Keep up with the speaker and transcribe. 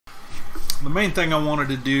the main thing I wanted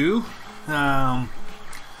to do,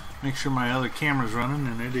 make sure my other camera's running,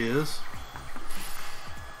 and it is.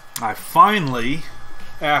 I finally,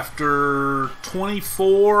 after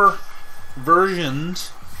 24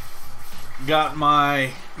 versions, got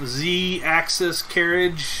my Axis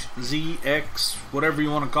Carriage, ZX, whatever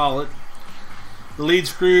you want to call it. The lead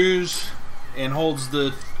screws and holds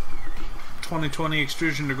the 2020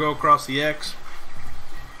 extrusion to go across the X.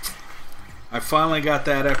 I finally got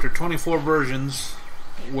that after 24 versions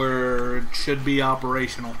where it should be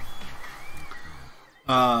operational.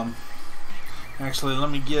 Actually, let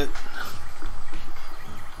me get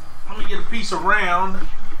a piece of round.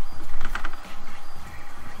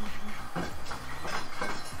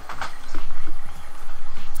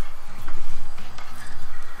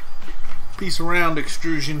 Piece of round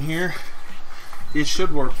extrusion here. It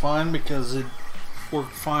should work fine because it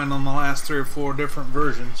worked fine on the last 3 or 4 different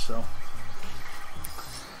versions. So,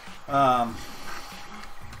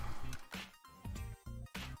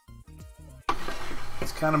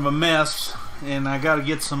 it's kind of a mess, and I got to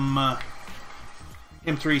get some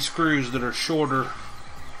M3 screws that are shorter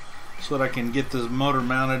so that I can get this motor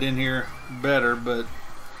mounted in here better. But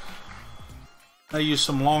I used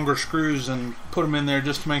some longer screws and put them in there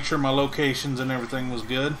just to make sure my locations and everything was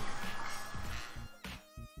good.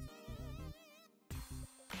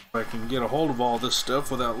 If I can get a hold of all this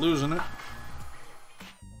stuff without losing it.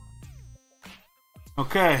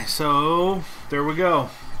 Okay, so there we go.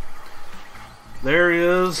 There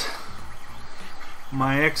is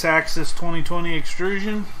my X-axis 2020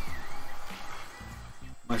 extrusion.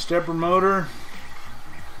 My stepper motor.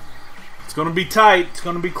 It's going to be tight. It's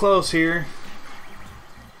going to be close here.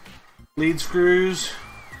 Lead screws.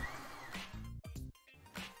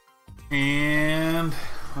 And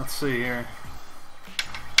let's see here.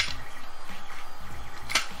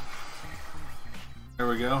 There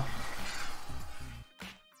we go.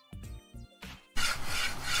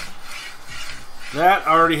 That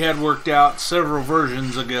I already had worked out several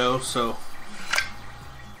versions ago, so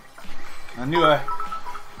I knew I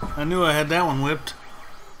had that one whipped.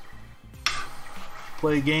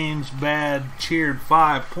 Play games bad, cheered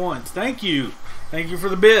 5 points. Thank you. Thank you for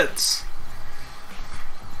the bits.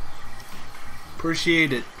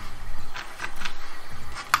 Appreciate it.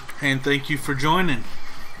 And thank you for joining.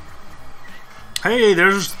 Hey,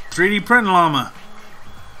 there's 3D Printing Llama.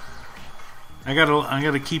 I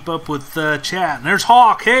gotta keep up with chat. And there's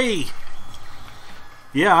Hawk. Hey.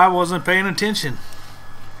 Yeah, I wasn't paying attention.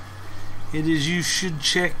 It is you should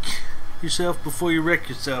check yourself before you wreck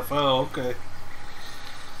yourself. Oh, okay.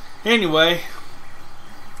 Anyway,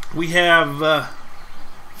 we have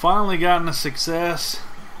finally gotten a success,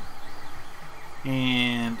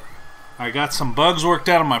 and I got some bugs worked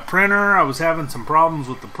out of my printer. I was having some problems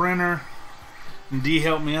with the printer, and Dee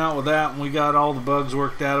helped me out with that, and we got all the bugs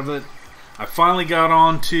worked out of it. I finally got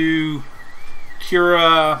on to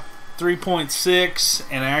Cura 3.6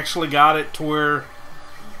 and actually got it to where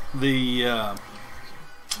the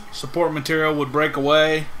support material would break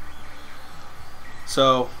away.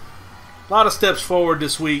 So, a lot of steps forward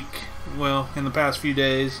this week, well, in the past few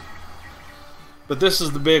days. But this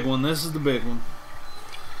is the big one. This is the big one.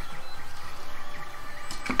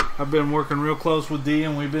 I've been working real close with Dee,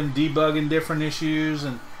 and we've been debugging different issues,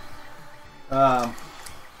 and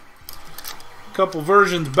couple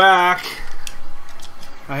versions back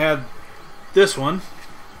I had this one.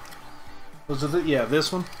 Was it? Yeah,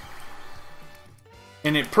 this one.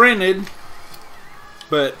 And it printed,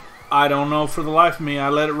 but I don't know for the life of me. I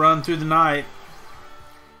let it run through the night,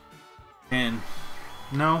 and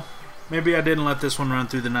no, maybe I didn't let this one run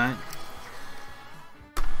through the night.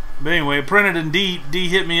 But anyway, it printed, and D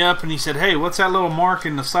hit me up and he said, "Hey, what's that little mark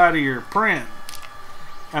in the side of your print?"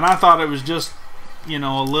 And I thought it was just, you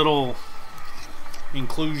know, a little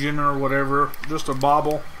inclusion or whatever, just a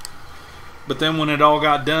bobble. But then when it all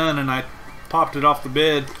got done and I popped it off the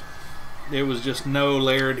bed, it was just no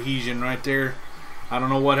layer adhesion right there. I don't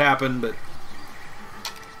know what happened, but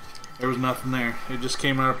there was nothing there. It just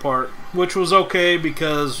came right apart, which was okay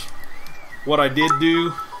because what I did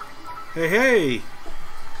do. Hey,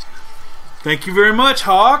 thank you very much,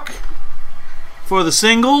 Hawk, for the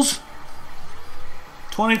singles.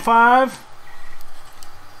 25.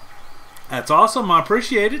 That's awesome. I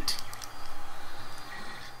appreciate it.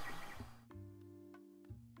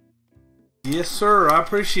 Yes, sir. I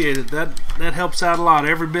appreciate it. That helps out a lot.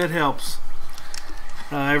 Every bit helps.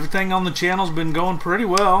 Everything on the channel's been going pretty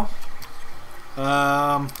well.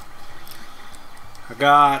 I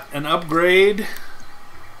got an upgrade.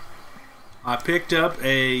 I picked up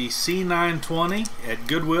a C920 at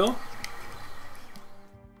Goodwill.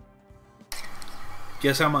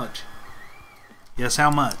 Guess how much? Guess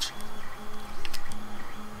how much?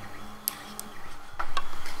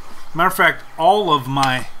 Matter of fact, all of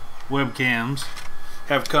my webcams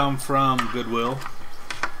have come from Goodwill.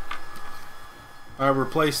 I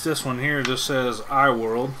replaced this one here. This says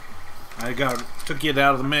iWorld. Took it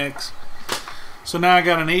out of the mix. So now I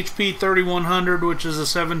got an HP 3100, which is a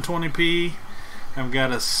 720p. I've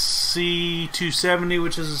got a C270,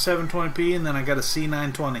 which is a 720p, and then I got a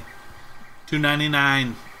C920,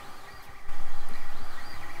 $299.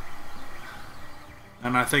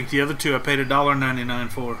 And I think the other two I paid $1.99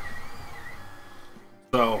 for.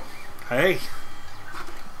 So, hey,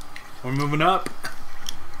 we're moving up.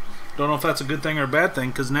 Don't know if that's a good thing or a bad thing,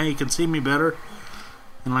 because now you can see me better.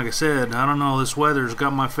 And like I said, I don't know, this weather's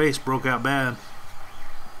got my face broke out bad.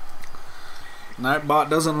 Nightbot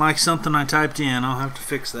doesn't like something I typed in. I'll have to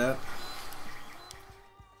fix that.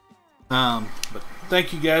 But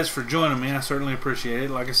thank you guys for joining me. I certainly appreciate it.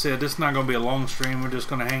 Like I said, this is not going to be a long stream. We're just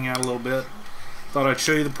going to hang out a little bit. Thought I'd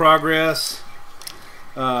show you the progress.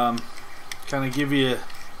 Kind of give you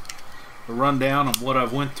a rundown of what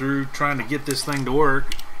I've went through trying to get this thing to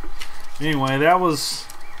work. Anyway,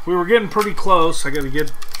 we were getting pretty close. I got to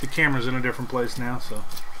get the cameras in a different place now, so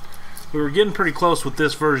we were getting pretty close with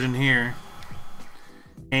this version here,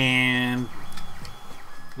 and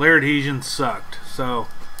layer adhesion sucked. So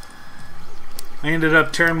I ended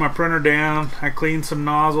up tearing my printer down. I cleaned some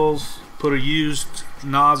nozzles, put a used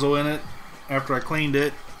nozzle in it after I cleaned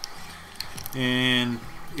it, and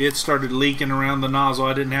it started leaking around the nozzle.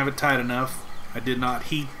 I didn't have it tight enough. I did not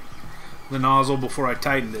heat the nozzle before I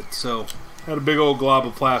tightened it, so I had a big old glob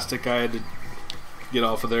of plastic I had to get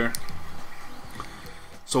off of there.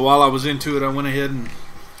 So while I was into it, I went ahead and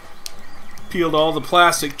peeled all the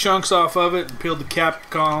plastic chunks off of it and peeled the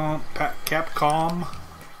Capcom,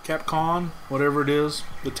 whatever it is,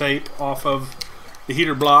 the tape off of the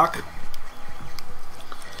heater block.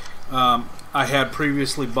 I had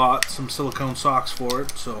previously bought some silicone socks for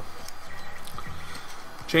it, so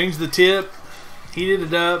changed the tip, heated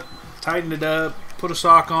it up, tightened it up, put a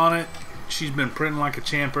sock on it. She's been printing like a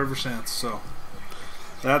champ ever since, so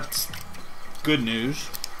that's good news.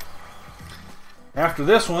 After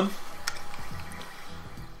this one,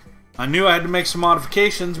 I knew I had to make some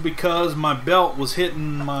modifications because my belt was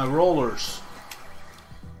hitting my rollers.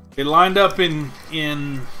 It lined up in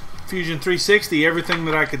Fusion 360, everything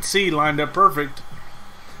that I could see lined up perfect,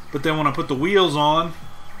 but then when I put the wheels on,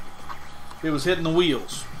 it was hitting the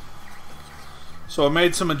wheels. So I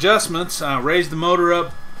made some adjustments. I raised the motor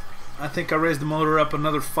up. I think I raised the motor up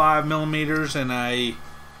another 5 millimeters, and I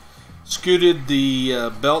scooted the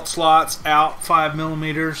belt slots out 5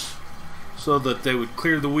 millimeters so that they would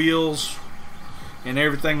clear the wheels, and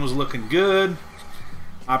everything was looking good.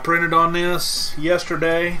 I printed on this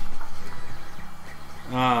yesterday.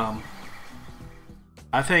 I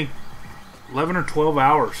think 11 or 12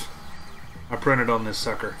 hours I printed on this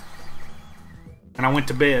sucker. And I went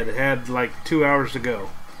to bed. It had like 2 hours to go.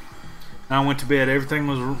 And I went to bed. Everything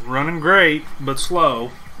was running great, but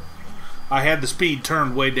slow. I had the speed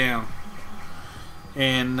turned way down.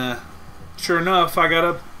 And sure enough, I got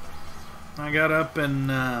up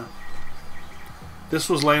and this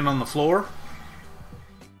was laying on the floor.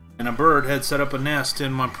 And a bird had set up a nest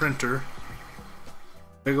in my printer.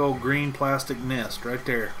 Big old green plastic nest right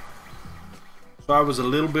there. So I was a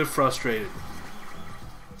little bit frustrated.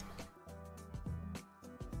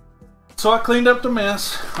 So I cleaned up the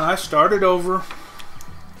mess. I started over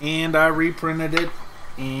and I reprinted it,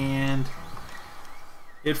 and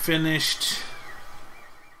it finished.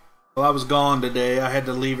 Well, I was gone today. I had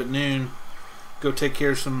to leave at noon, go take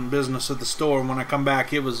care of some business at the store. And when I come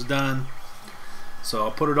back, it was done. So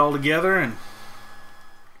I put it all together and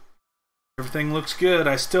everything looks good.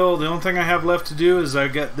 The only thing I have left to do is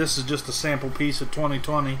this is just a sample piece of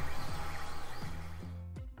 2020.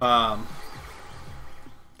 I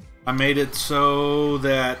made it so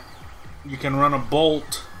that you can run a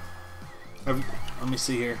bolt. Let me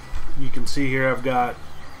see here. You can see here I've got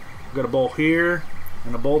a bolt here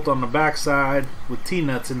and a bolt on the back side with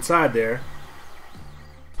T-nuts inside there.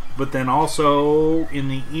 But then also in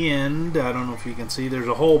the end, I don't know if you can see, there's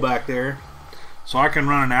a hole back there. So I can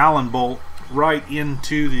run an Allen bolt right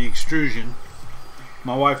into the extrusion.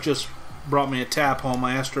 My wife just brought me a tap home.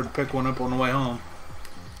 I asked her to pick one up on the way home.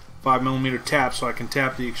 5 millimeter tap so I can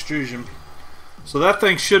tap the extrusion. So that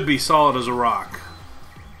thing should be solid as a rock.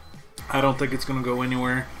 I don't think it's going to go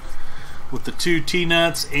anywhere. With the 2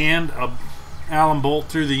 T-nuts and a Allen bolt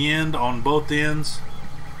through the end on both ends,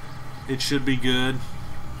 it should be good.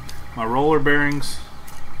 My roller bearings,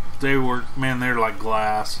 they're like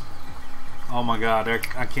glass. Oh my god,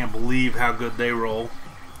 I can't believe how good they roll.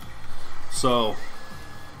 So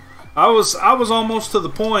I was almost to the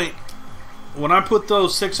point when I put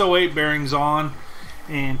those 608 bearings on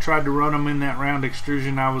and tried to run them in that round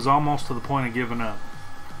extrusion. I was almost to the point of giving up.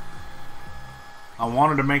 I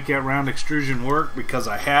wanted to make that round extrusion work because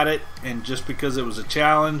I had it, and just because it was a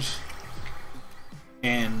challenge,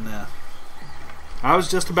 and I was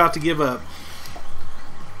just about to give up.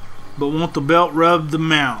 But won't the belt rub the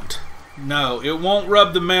mount? No, it won't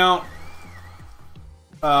rub the mount.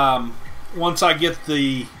 Once I get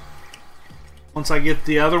the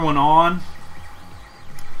other one on,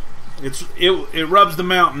 it rubs the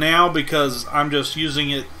mount now because I'm just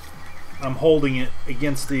using it. I'm holding it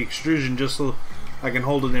against the extrusion just so I can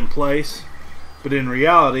hold it in place. But in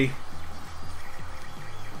reality,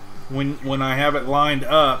 when I have it lined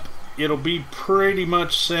up, it'll be pretty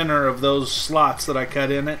much center of those slots that I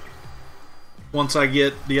cut in it once I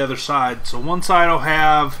get the other side. So one side will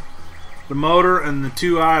have the motor and the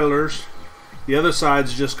 2 idlers. The other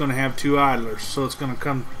side's just going to have 2 idlers. So it's going to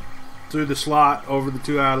come through the slot, over the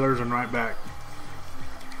 2 idlers, and right back.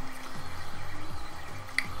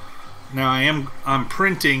 Now I'm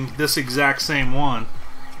printing this exact same one.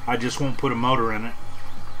 I just won't put a motor in it.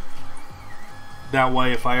 That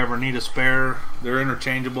way, if I ever need a spare, they're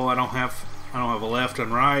interchangeable. I don't have a left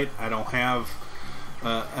and right. I don't have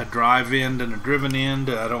a drive end and a driven end.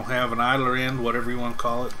 I don't have an idler end, whatever you want to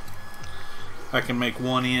call it. I can make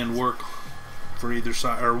one end work for either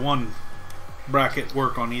side, or one bracket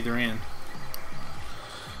work on either end.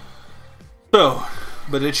 So,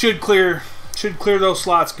 but it should clear those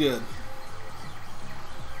slots good.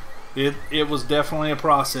 It was definitely a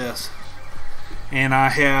process, and I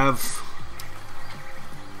have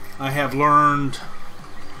learned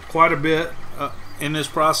quite a bit in this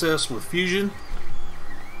process with Fusion.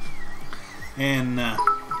 And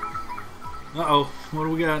uh-oh, what do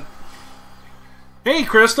we got? Hey,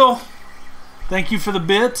 Crystal, thank you for the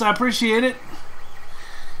bits. I appreciate it.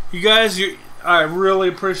 You guys, I really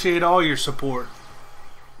appreciate all your support.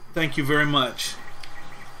 Thank you very much.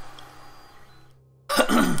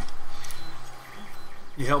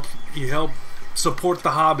 You help support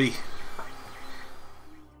the hobby.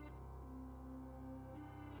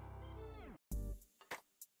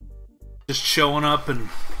 Just showing up and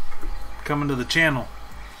coming to the channel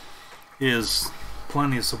is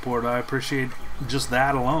plenty of support. I appreciate just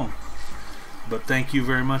that alone. But thank you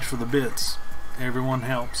very much for the bits. Everyone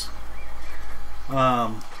helps.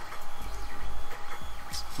 What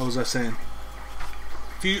was I saying?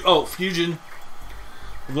 Fusion.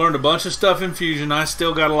 I've learned a bunch of stuff in Fusion. I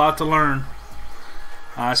still got a lot to learn.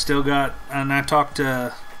 And I talked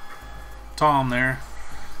to Tom there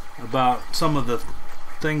about some of the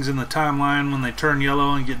things in the timeline when they turn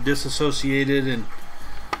yellow and get disassociated, and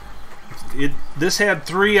this had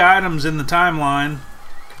 3 items in the timeline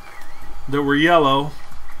that were yellow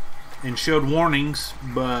and showed warnings,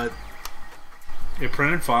 but it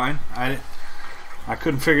printed fine. I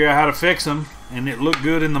couldn't figure out how to fix them, and it looked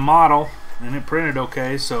good in the model and it printed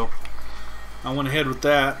okay, so I went ahead with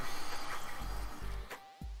that.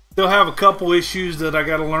 Still have a couple issues that I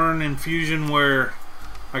got to learn in Fusion where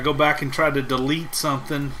I go back and try to delete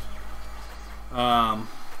something. Well,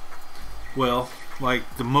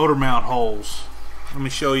 like the motor mount holes. Let me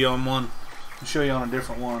show you on one. I'll show you on a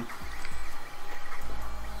different one.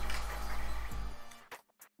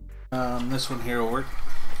 This one here will work.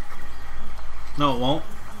 No, it won't.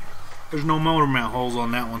 There's no motor mount holes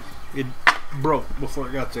on that one. It broke before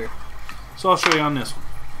it got there. So I'll show you on this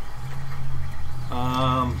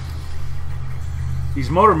one. These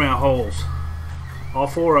motor mount holes, all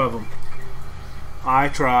 4 of them. I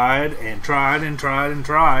tried and tried and tried and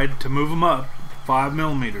tried to move them up 5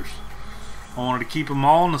 millimeters. I wanted to keep them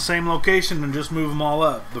all in the same location and just move them all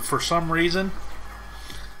up. But for some reason,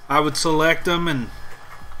 I would select them and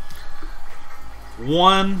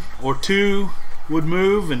 1 or 2 would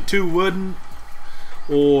move and 2 wouldn't.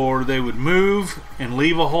 Or they would move and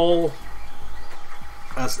leave a hole,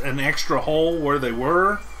 an extra hole where they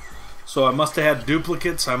were. So I must have had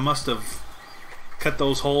duplicates. I must have cut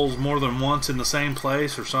those holes more than once in the same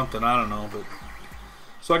place or something. I don't know. But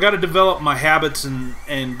so I got to develop my habits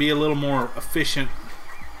and be a little more efficient.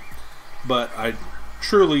 But I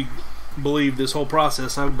truly believe this whole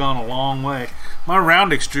process, I've gone a long way. My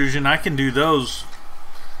round extrusion, I can do those.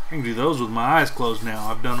 I can do those with my eyes closed now.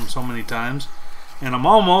 I've done them so many times. And I'm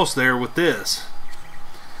almost there with this.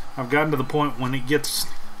 I've gotten to the point when it gets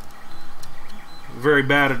very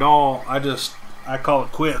bad at all, I call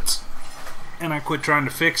it quits. And I quit trying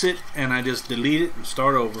to fix it, and I just delete it and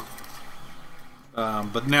start over.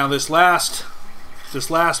 But now this last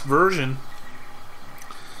version,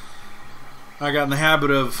 I got in the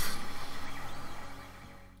habit of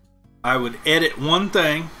I would edit one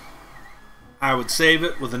thing, I would save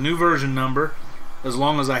it with a new version number as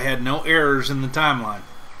long as I had no errors in the timeline.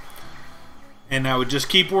 And I would just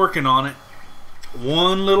keep working on it,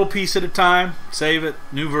 one little piece at a time, save it,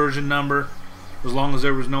 new version number, as long as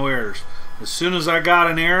there was no errors. As soon as I got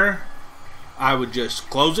an error, I would just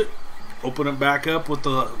close it, open it back up with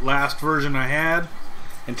the last version I had,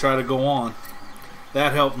 and try to go on.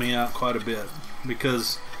 That helped me out quite a bit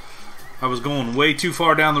because I was going way too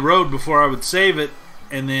far down the road before I would save it,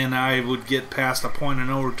 and then I would get past a point of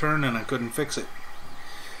no return and I couldn't fix it.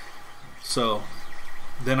 So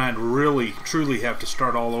then I'd really truly have to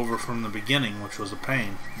start all over from the beginning, which was a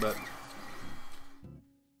pain. But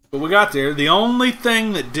we got there. The only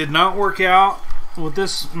thing that did not work out with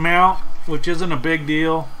this mount, which isn't a big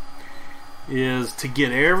deal, is to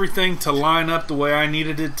get everything to line up the way I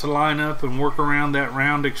needed it to line up and work around that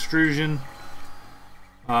round extrusion.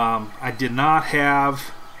 I did not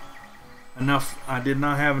have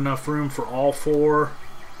enough room for all 4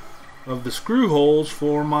 of the screw holes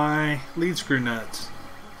for my lead screw nuts.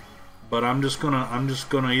 But I'm just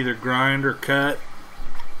gonna either grind or cut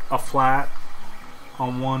a flat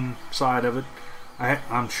on one side of it.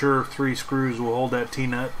 I'm sure 3 screws will hold that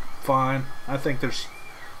T-nut fine. I think there's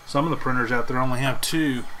some of the printers out there only have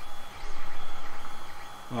 2.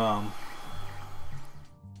 I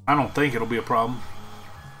don't think it'll be a problem.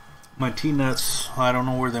 My T-nuts, I don't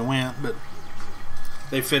know where they went, but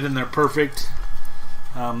they fit in there perfect.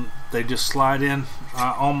 They just slide in.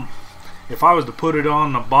 If I was to put it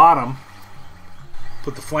on the bottom,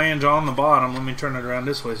 put the flange on the bottom, let me turn it around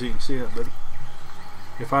this way so you can see it, but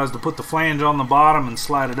if I was to put the flange on the bottom and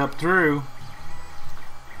slide it up through,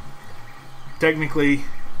 technically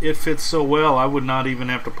it fits so well I would not even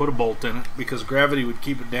have to put a bolt in it because gravity would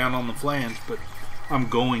keep it down on the flange. But I'm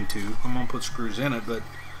going to put screws in it. But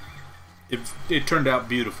it turned out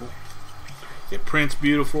beautiful. It prints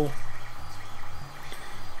beautiful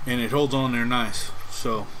and it holds on there nice.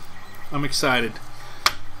 So I'm excited.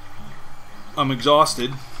 I'm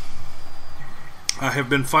exhausted. I have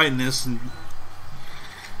been fighting this, and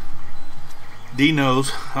D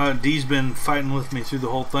knows. D's been fighting with me through the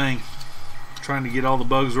whole thing, trying to get all the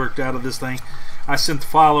bugs worked out of this thing. I sent the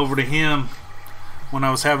file over to him when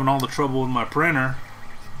I was having all the trouble with my printer,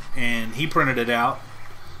 and he printed it out,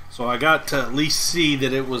 so I got to at least see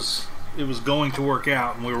that it was going to work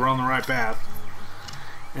out and we were on the right path.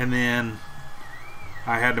 And then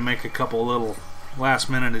I had to make a couple little last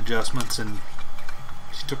minute adjustments and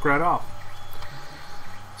she took right off.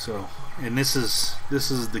 So, and this is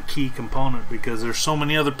the key component because there's so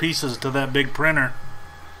many other pieces to that big printer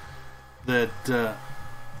that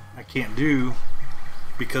I can't do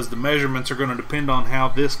because the measurements are going to depend on how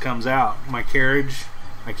this comes out. My carriage,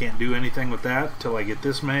 I can't do anything with that till I get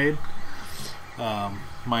this made.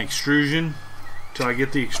 My extrusion, till I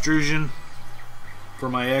get the extrusion for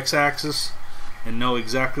my x-axis and know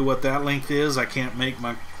exactly what that length is. I can't make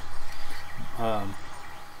my I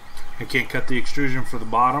can't cut the extrusion for the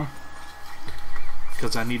bottom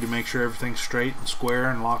because I need to make sure everything's straight and square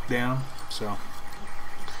and locked down. So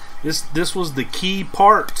this was the key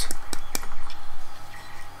part,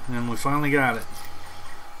 and we finally got it.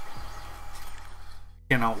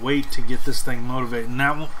 Cannot wait to get this thing motivated. And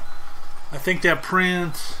that one, I think that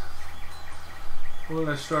print, what did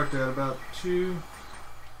I start that, about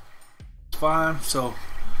 2:05, so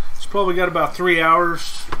it's probably got about 3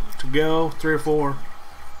 hours to go, 3 or 4,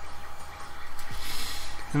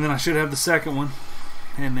 and then I should have the second one.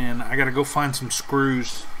 And then I gotta go find some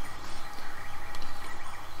screws.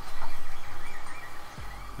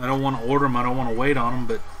 I don't want to order them, I don't want to wait on them,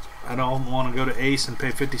 but I don't want to go to Ace and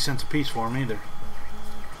pay 50 cents a piece for them either.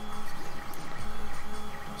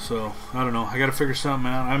 So I don't know, I gotta figure something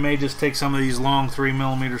out. I may just take some of these long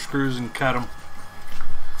 3mm screws and cut them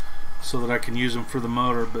so that I can use them for the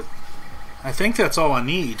motor, but I think that's all I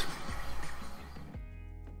need.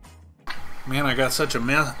 Man, I got such a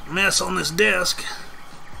mess on this desk.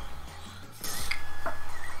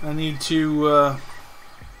 I need to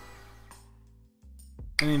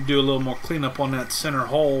do a little more cleanup on that center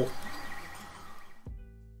hole.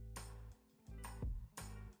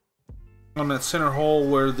 On that center hole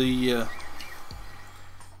where the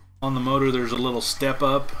on the motor there's a little step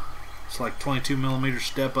up. It's like 22mm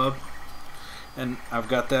step up, and I've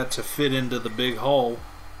got that to fit into the big hole.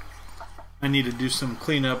 I need to do some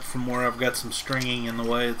cleanup from where I've got some stringing in the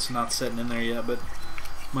way. It's not setting in there yet, but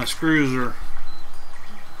my screws are,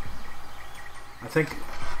 I think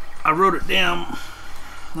I wrote it down.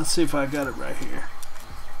 Let's see if I got it right here.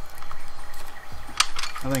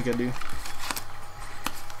 I think I do.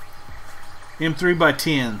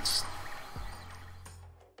 M3x10s.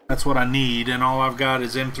 That's what I need, and all I've got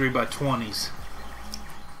is M3 by 20s.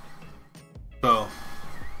 So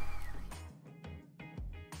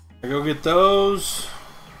I go get those,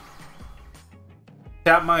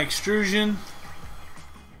 tap my extrusion,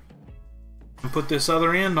 and put this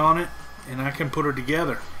other end on it, and I can put her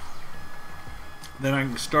together. Then I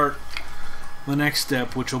can start the next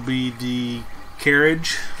step, which will be the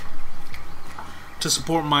carriage to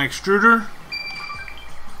support my extruder.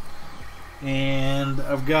 And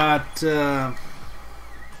I've got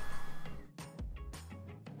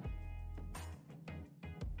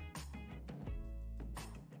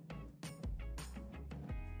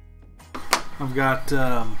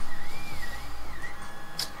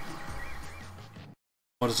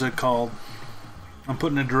what is it called? I'm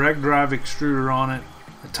putting a direct drive extruder on it,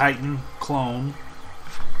 a Titan clone,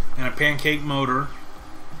 and a pancake motor.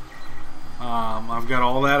 I've got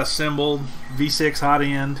all that assembled, V6 hot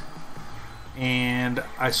end, and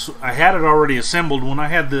I had it already assembled when I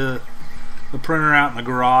had the printer out in the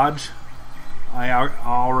garage. I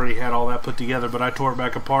already had all that put together, but I tore it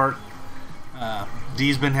back apart.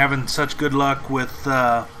 Dee's been having such good luck with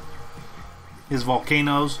his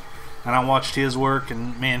volcanoes, and I watched his work,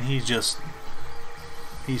 and man, he's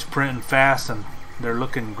printing fast, and they're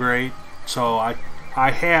looking great. So I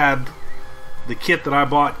had the kit that I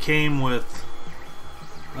bought came with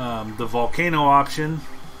the volcano option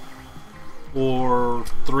or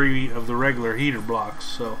 3 of the regular heater blocks.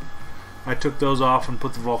 So I took those off and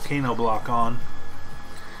put the volcano block on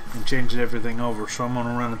and changed everything over. So I'm going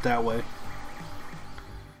to run it that way.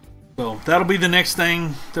 So that'll be the next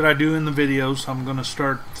thing that I do in the videos. I'm going to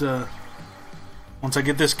start, once I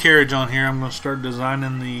get this carriage on here, I'm going to start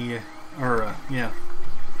designing the, I'll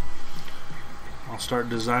start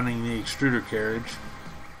designing the extruder carriage.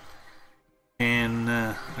 And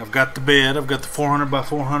I've got the bed. I've got the 400 by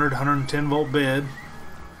 400 110 volt bed.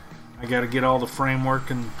 I got to get all the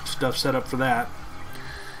framework and stuff set up for that.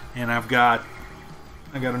 And I got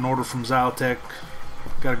an order from Xyltech.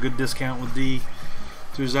 Got a good discount with D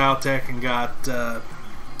through Xyltech, and got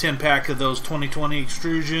 10 pack of those 2020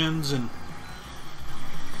 extrusions, and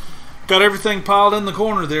got everything piled in the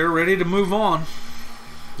corner there, ready to move on.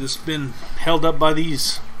 Just been held up by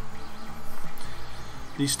these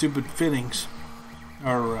stupid fittings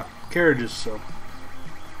or carriages, so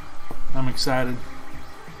I'm excited.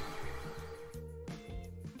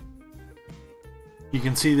 You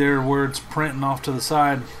can see there where it's printing off to the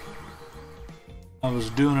side. I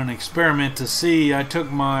was doing an experiment to see. I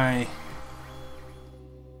took my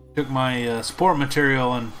support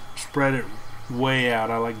material and spread it way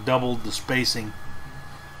out. I like doubled the spacing.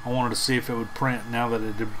 I wanted to see if it would print now that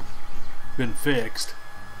it had been fixed,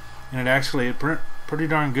 and it print pretty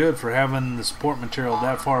darn good for having the support material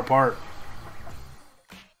that far apart.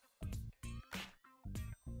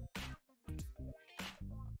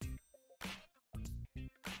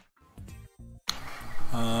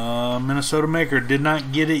 Minnesota maker did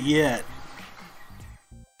not get it yet.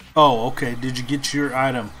 Oh, okay. Did you get your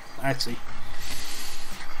item? I see.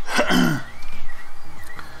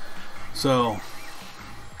 So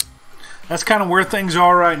that's kind of where things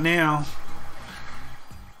are right now.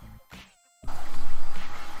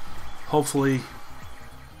 Hopefully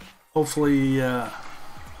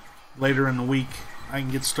later in the week I can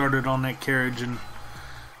get started on that carriage, and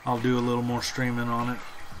I'll do a little more streaming on it.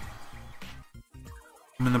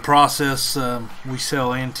 In the process, we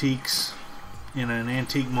sell antiques in an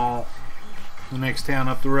antique mall the next town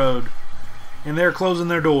up the road, and they're closing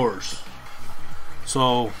their doors.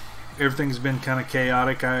 So everything's been kind of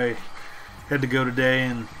chaotic. I had to go today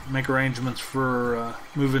and make arrangements for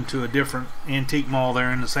moving to a different antique mall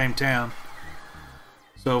there in the same town.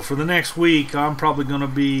 So for the next week, I'm probably going to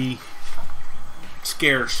be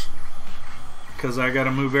scarce, because I got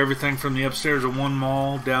to move everything from the upstairs of one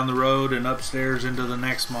mall down the road and upstairs into the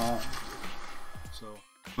next mall. So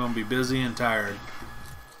I'm going to be busy and tired.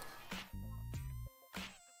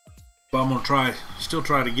 But I'm going to still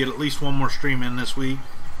try to get at least one more stream in this week.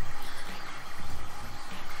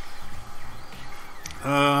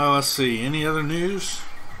 Let's see, any other news?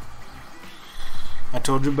 I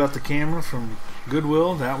told you about the camera from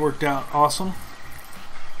Goodwill. That worked out awesome.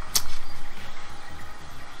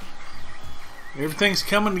 Everything's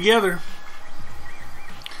coming together.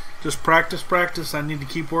 Just practice. I need to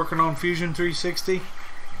keep working on Fusion 360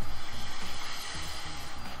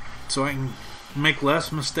 so I can make less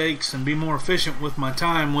mistakes and be more efficient with my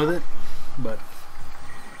time with it. But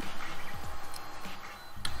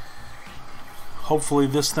hopefully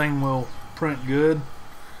this thing will print good.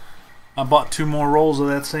 I bought 2 more rolls of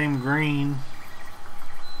that same green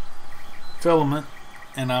filament,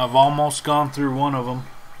 and I've almost gone through one of them.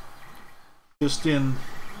 just in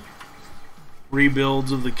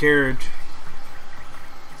rebuilds of the carriage.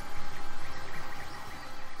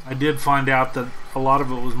 I did find out that a lot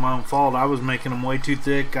of it was my own fault. I was making them way too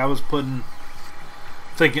thick. I was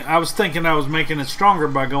thinking I was making it stronger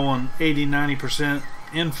by going 80-90%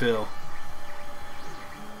 infill.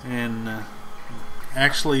 And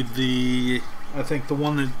actually I think the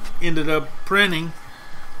one that ended up printing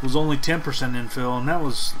was only 10% infill, and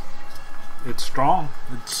it's strong.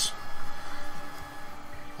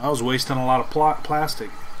 I was wasting a lot of plastic,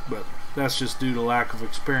 but that's just due to lack of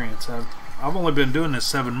experience. I've only been doing this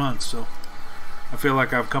 7 months, so I feel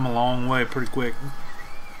like I've come a long way pretty quick.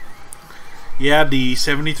 Yeah, D,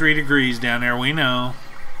 73 degrees down there, we know.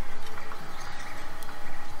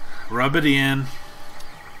 Rub it in.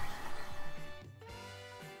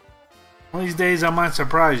 One of these days I might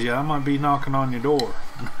surprise you. I might be knocking on your door.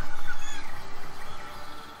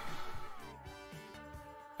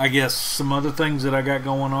 I guess some other things that I got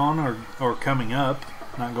going on or coming up,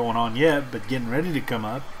 not going on yet, but getting ready to come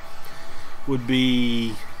up, would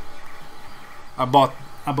be I bought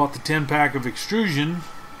the 10-pack of extrusion,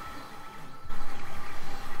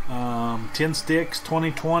 10 sticks,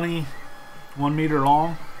 20/20, 1 meter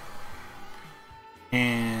long,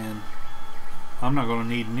 and I'm not going to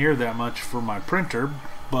need near that much for my printer,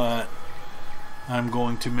 but I'm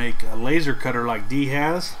going to make a laser cutter like D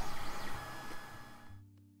has.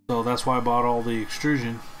 So that's why I bought all the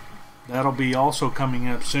extrusion. That'll be also coming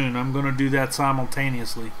up soon. I'm going to do that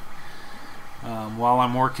simultaneously. While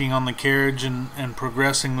I'm working on the carriage and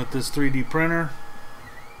progressing with this 3D printer,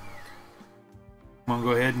 I'm going to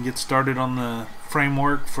go ahead and get started on the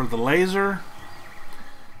framework for the laser.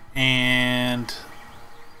 And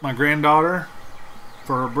my granddaughter,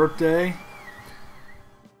 for her birthday,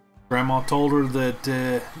 Grandma told her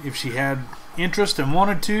that if she had interest and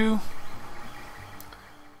wanted to,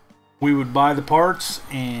 we would buy the parts,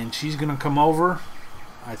 and she's going to come over.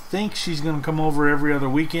 I think she's going to come over every other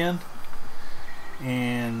weekend.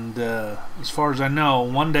 And as far as I know,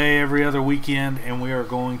 one day every other weekend, and we are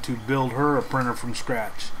going to build her a printer from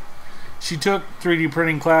scratch. She took 3D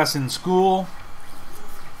printing class in school,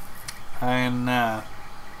 and I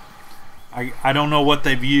don't know what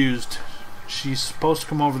they've used. She's supposed to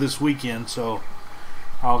come over this weekend, so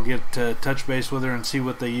I'll get touch base with her and see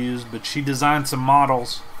what they used. But she designed some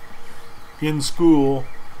models in school,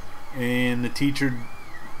 and the teacher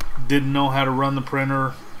didn't know how to run the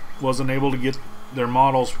printer, wasn't able to get their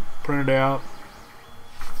models printed out.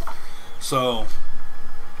 So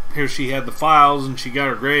here she had the files and she got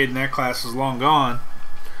her grade, and that class is long gone,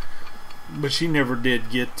 but she never did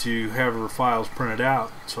get to have her files printed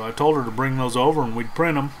out. So I told her to bring those over and we'd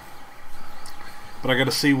print them, but I got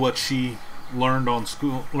to see what she learned on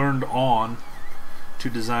to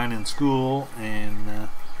design in school. And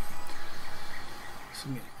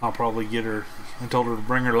I'll probably get her, I told her to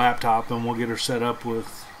bring her laptop and we'll get her set up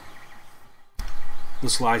with the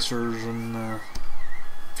slicers and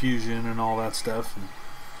Fusion and all that stuff, and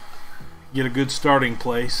get a good starting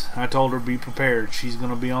place. I told her be prepared. She's going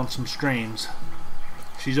to be on some streams.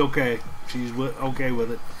 She's okay. She's okay with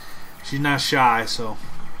it. She's not shy, so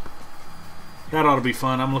that ought to be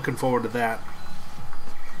fun. I'm looking forward to that.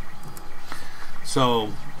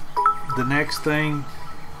 So the next thing,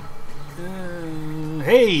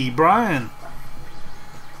 hey Brian,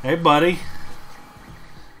 hey buddy,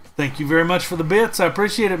 thank you very much for the bits. I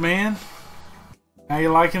appreciate it, man. How you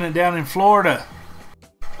liking it down in Florida?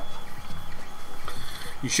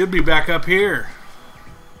 You should be back up here.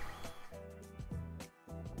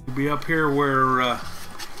 You'll be up here where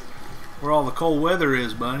all the cold weather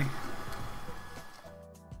is, buddy.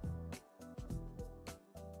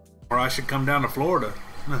 Or I should come down to Florida.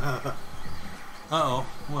 Uh-oh,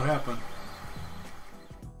 what happened?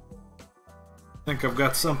 I think I've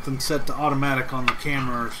got something set to automatic on the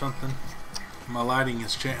camera or something. My lighting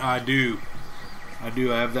is changed. I do. I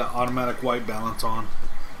have that automatic white balance on.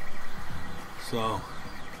 So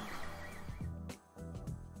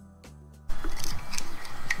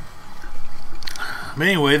but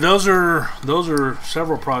anyway, those are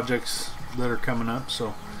several projects that are coming up.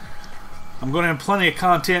 So I'm going to have plenty of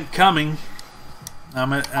content coming.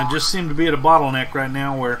 I just seem to be at a bottleneck right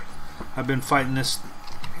now where I've been fighting this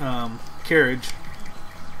carriage.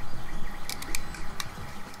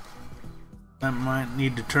 I might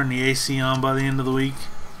need to turn the AC on by the end of the week.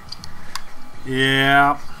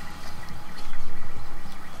 Yeah.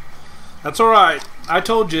 That's alright. I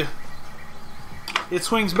told you. It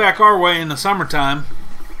swings back our way in the summertime.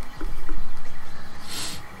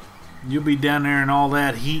 You'll be down there in all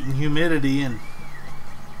that heat and humidity, and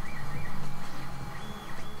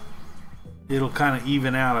it'll kind of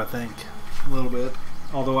even out, I think. a little bit.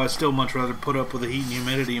 Although I still much rather put up with the heat and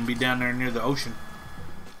humidity and be down there near the ocean.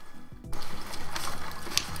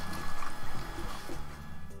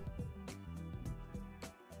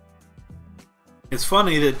 It's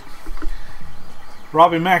funny that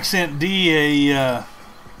Robbie Mack sent D a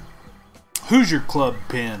Hoosier Club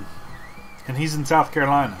pin, and he's in South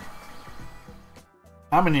Carolina.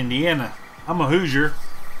 I'm in Indiana. I'm a Hoosier,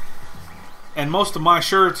 and most of my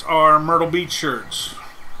shirts are Myrtle Beach shirts.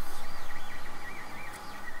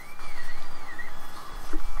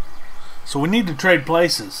 So we need to trade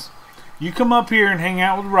places. You come up here and hang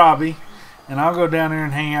out with Robbie, and I'll go down there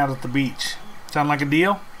and hang out at the beach. Sound like a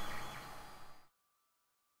deal?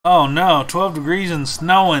 Oh no, 12 degrees and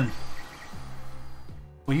snowing.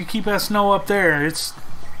 Well, you keep that snow up there. It's,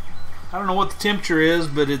 I don't know what the temperature is,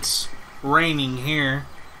 but it's raining here.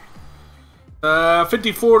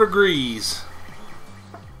 54 degrees.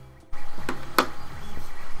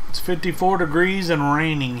 It's 54 degrees and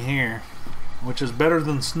raining here, which is better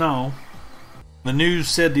than snow. The news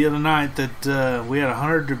said the other night that we had a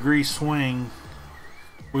 100-degree swing.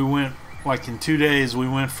 We went, like in 2 days, we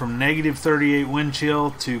went from negative 38 wind chill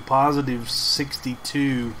to positive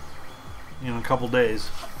 62 in a couple days.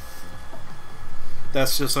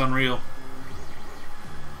 That's just unreal.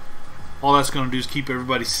 All that's going to do is keep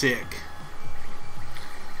everybody sick.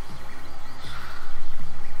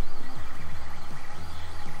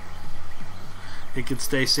 It could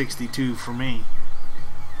stay 62 for me.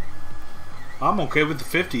 I'm okay with the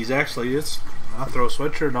 50s, actually. I throw a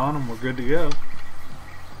sweatshirt on and we're good to go.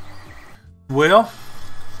 Well,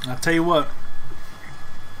 I'll tell you what.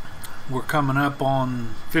 We're coming up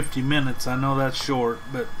on 50 minutes. I know that's short,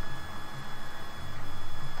 but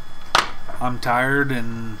I'm tired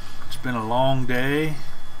and it's been a long day.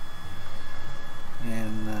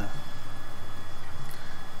 And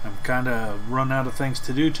I'm kind of run out of things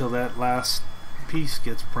to do till that last piece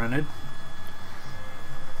gets printed.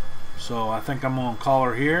 So I think I'm going to call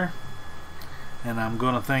her here, and I'm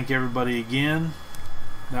going to thank everybody again.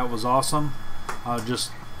 That was awesome.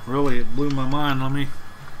 It blew my mind.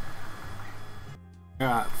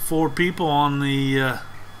 Got 4 people on the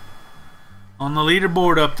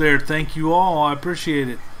leaderboard up there. Thank you all. I appreciate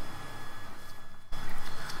it.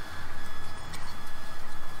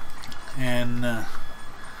 And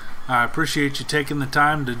I appreciate you taking the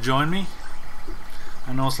time to join me.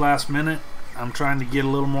 I know it's last minute. I'm trying to get a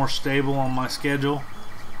little more stable on my schedule,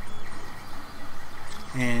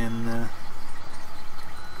 and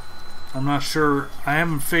I'm not sure. I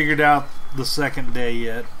haven't figured out the second day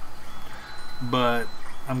yet, but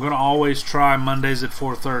I'm going to always try Mondays at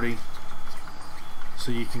 4:30,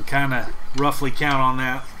 so you can kind of roughly count on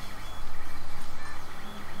that.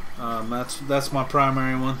 That's my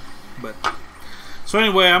primary one. But so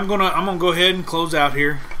anyway, I'm gonna go ahead and close out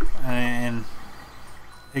here. And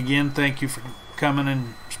again, thank you for coming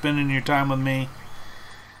and spending your time with me.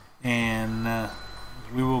 And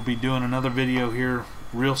we will be doing another video here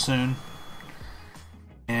real soon.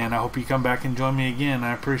 And I hope you come back and join me again.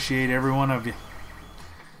 I appreciate every one of you.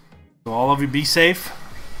 So all of you, be safe.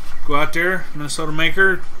 Go out there, Minnesota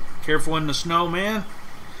Maker. Careful in the snow, man.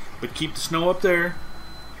 But keep the snow up there.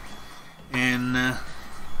 And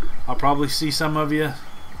I'll probably see some of you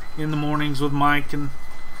in the mornings with Mike and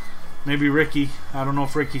maybe Ricky. I don't know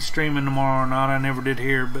if Ricky's streaming tomorrow or not. I never did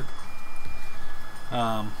hear, but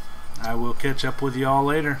I will catch up with you all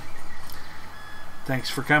later. Thanks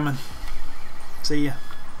for coming. See ya.